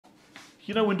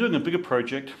You know, when doing a bigger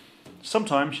project,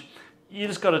 sometimes you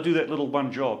just got to do that little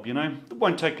one job, you know? It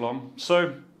won't take long.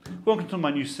 So, welcome to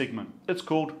my new segment. It's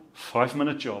called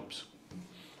 5-Minute Jobs.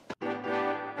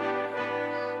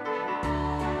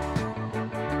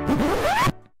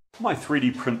 My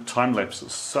 3D print time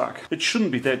lapses suck. It shouldn't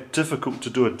be that difficult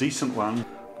to do a decent one,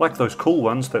 like those cool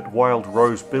ones that Wild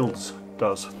Rose Builds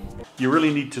does. You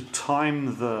really need to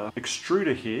time the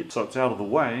extruder head so it's out of the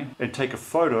way and take a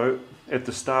photo at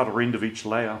the start or end of each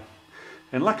layer.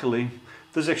 And luckily,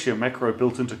 there's actually a macro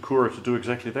built into Cura to do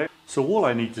exactly that. So all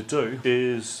I need to do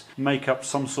is make up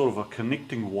some sort of a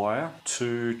connecting wire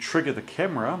to trigger the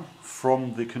camera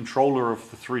from the controller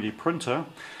of the 3D printer,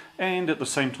 and at the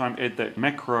same time add that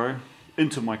macro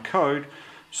into my code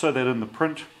so that in the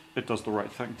print it does the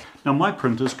right thing. Now my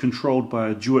printer is controlled by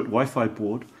a duet Wi-Fi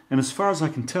board, and as far as I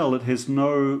can tell it has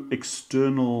no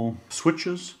external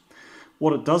switches.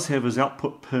 What it does have is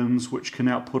output pins which can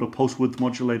output a pulse width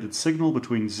modulated signal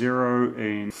between 0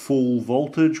 and full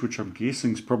voltage, which I'm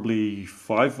guessing is probably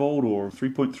 5 volt or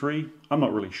 3.3. I'm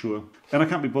not really sure. And I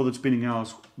can't be bothered spending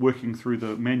hours working through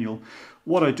the manual.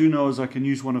 What I do know is I can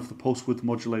use one of the pulse width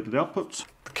modulated outputs.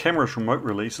 The camera's remote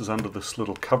release is under this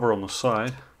little cover on the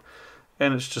side.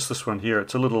 And it's just this one here.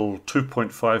 It's a little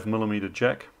 2.5mm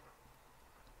jack.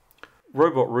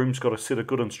 Robot Room's got a set of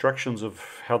good instructions of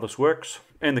how this works.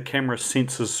 And the camera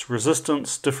senses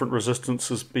resistance, different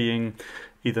resistances being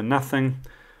either nothing,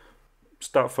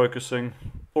 start focusing,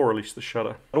 or release the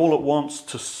shutter. All it wants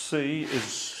to see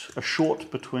is a short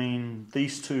between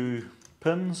these two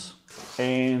pins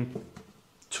and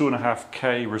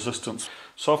 2.5K resistance.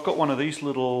 So I've got one of these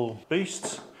little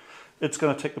beasts. It's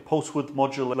going to take the pulse width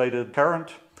modulated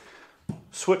current,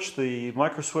 switch the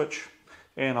micro switch,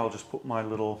 and I'll just put my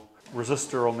little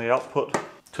resistor on the output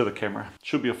to the camera.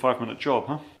 Should be a 5-minute job,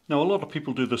 huh? Now a lot of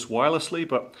people do this wirelessly,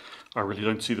 but I really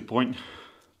don't see the point.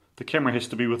 The camera has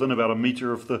to be within about a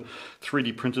meter of the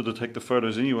 3D printer to take the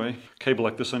photos anyway. A cable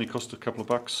like this only costs a couple of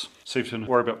bucks. Saves having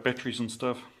to worry about batteries and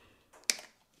stuff.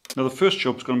 Now the first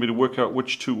job is going to be to work out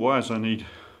which two wires I need.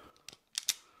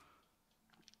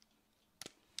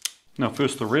 Now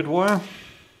first the red wire.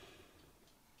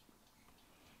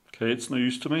 Okay, it's no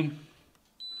use to me.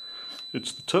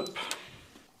 It's the tip.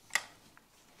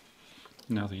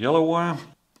 Now the yellow wire.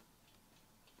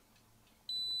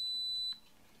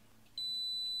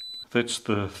 That's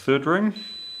the third ring.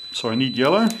 So I need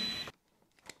yellow.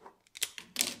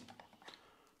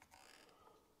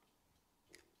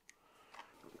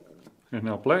 And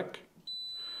now black.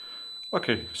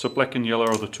 Okay, so black and yellow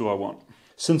are the two I want.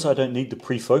 Since I don't need the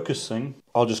pre-focusing,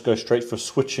 I'll just go straight for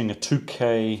switching a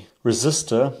 2K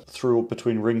resistor through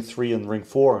between ring 3 and ring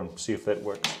 4 and see if that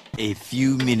works. A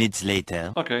few minutes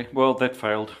later. Okay, well that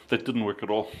failed. That didn't work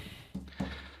at all.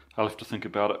 I'll have to think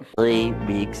about it. 3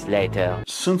 weeks later.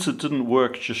 Since it didn't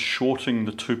work just shorting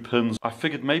the two pins, I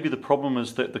figured maybe the problem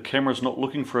is that the camera's not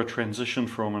looking for a transition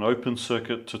from an open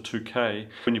circuit to 2K.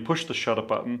 When you push the shutter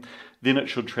button, then it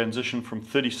should transition from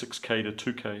 36K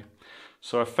to 2K.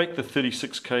 So I faked the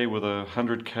 36K with a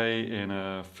 100K and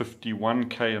a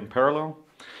 51K in parallel.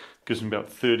 Gives me about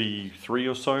 33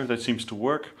 or so. That seems to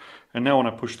work. And now when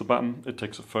I push the button, it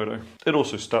takes a photo. It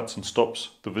also starts and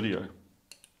stops the video.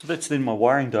 So that's then my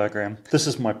wiring diagram. This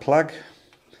is my plug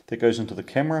that goes into the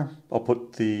camera. I'll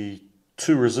put the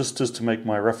two resistors to make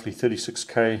my roughly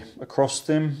 36K across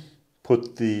them.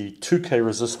 Put the 2K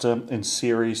resistor in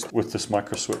series with this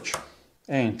micro switch.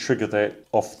 And trigger that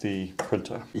off the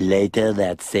printer. Later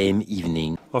that same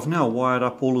evening. I've now wired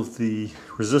up all of the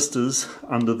resistors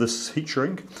under this heat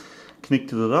shrink,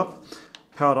 connected it up,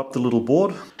 powered up the little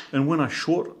board, and when I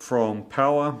short from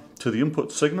power to the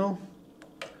input signal,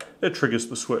 it triggers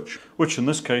the switch, which in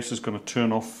this case is going to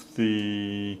turn off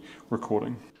the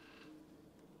recording.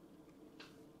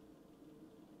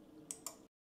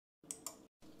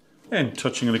 And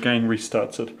touching it again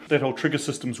restarts it. That whole trigger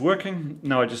system's working.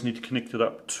 Now I just need to connect it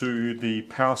up to the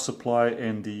power supply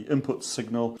and the input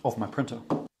signal of my printer.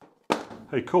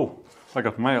 Hey, cool. I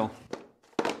got mail.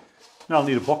 Now I'll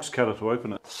need a box cutter to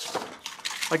open it.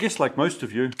 I guess like most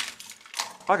of you,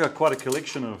 I got quite a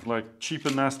collection of like cheap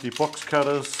and nasty box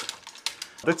cutters.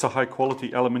 That's a high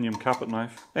quality aluminium carpet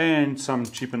knife. And some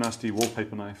cheap and nasty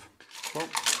wallpaper knife. Well,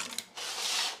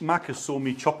 Marcus saw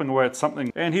me chopping away at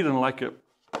something and he didn't like it.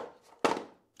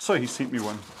 So he sent me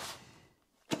one.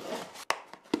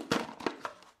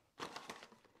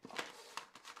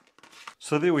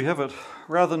 So there we have it.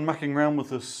 Rather than mucking around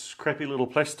with this crappy little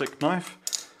plastic knife,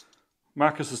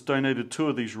 Marcus has donated two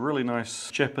of these really nice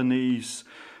Japanese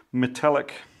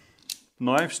metallic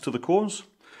knives to the cause,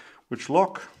 which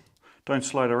lock, don't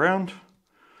slide around,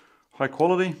 high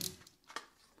quality,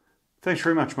 Thanks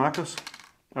very much, Marcus.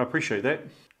 I appreciate that.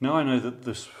 Now I know that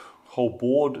this whole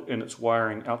board and its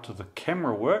wiring out to the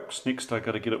camera works. Next I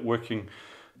got to get it working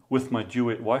with my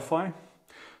Duet Wi-Fi.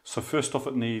 So first off,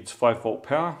 it needs 5 volt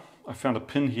power. I found a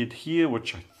pin head here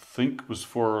which I think was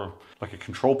for like a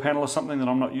control panel or something that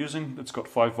I'm not using. It's got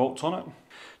 5 volts on it.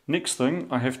 Next thing,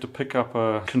 I have to pick up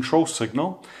a control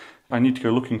signal. I need to go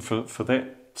looking for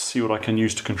that, see what I can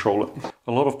use to control it.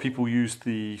 A lot of people use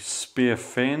the spare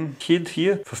fan head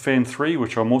here for fan 3,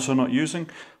 which I'm also not using,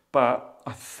 but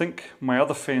I think my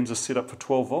other fans are set up for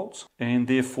 12 volts and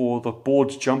therefore the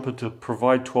board's jumper to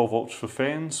provide 12 volts for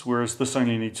fans, whereas this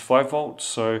only needs 5 volts,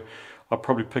 so I'll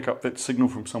probably pick up that signal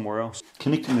from somewhere else.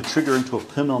 Connecting the trigger into a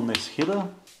pin on this header.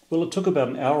 Well, it took about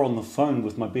an hour on the phone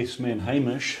with my best man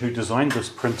Hamish, who designed this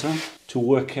printer, to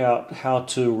work out how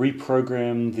to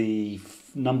reprogram the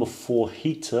number 4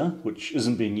 heater, which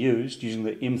isn't being used, using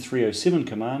the M307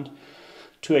 command,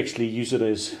 to actually use it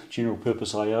as general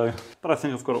purpose I/O. But I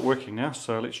think I've got it working now,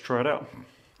 so let's try it out.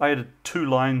 I added 2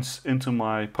 lines into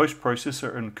my post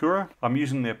processor in Cura. I'm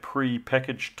using their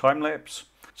pre-packaged time-lapse.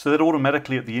 So that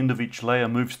automatically at the end of each layer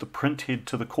moves the print head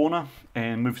to the corner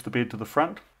and moves the bed to the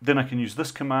front. Then I can use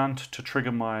this command to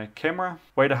trigger my camera.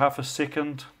 Wait a half a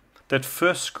second. That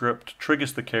first script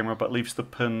triggers the camera but leaves the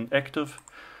pin active.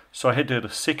 So I had to add a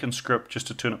second script just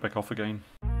to turn it back off again.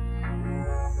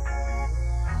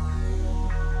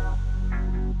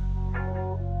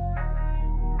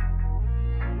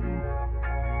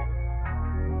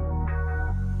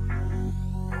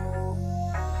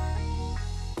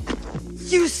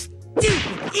 You stupid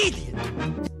idiot!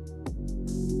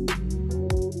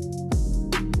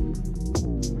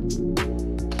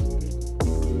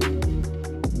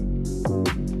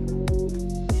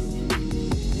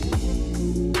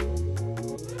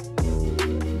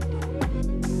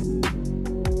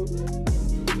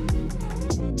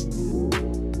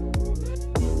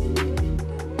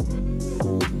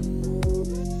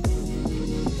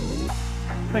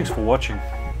 Thanks for watching.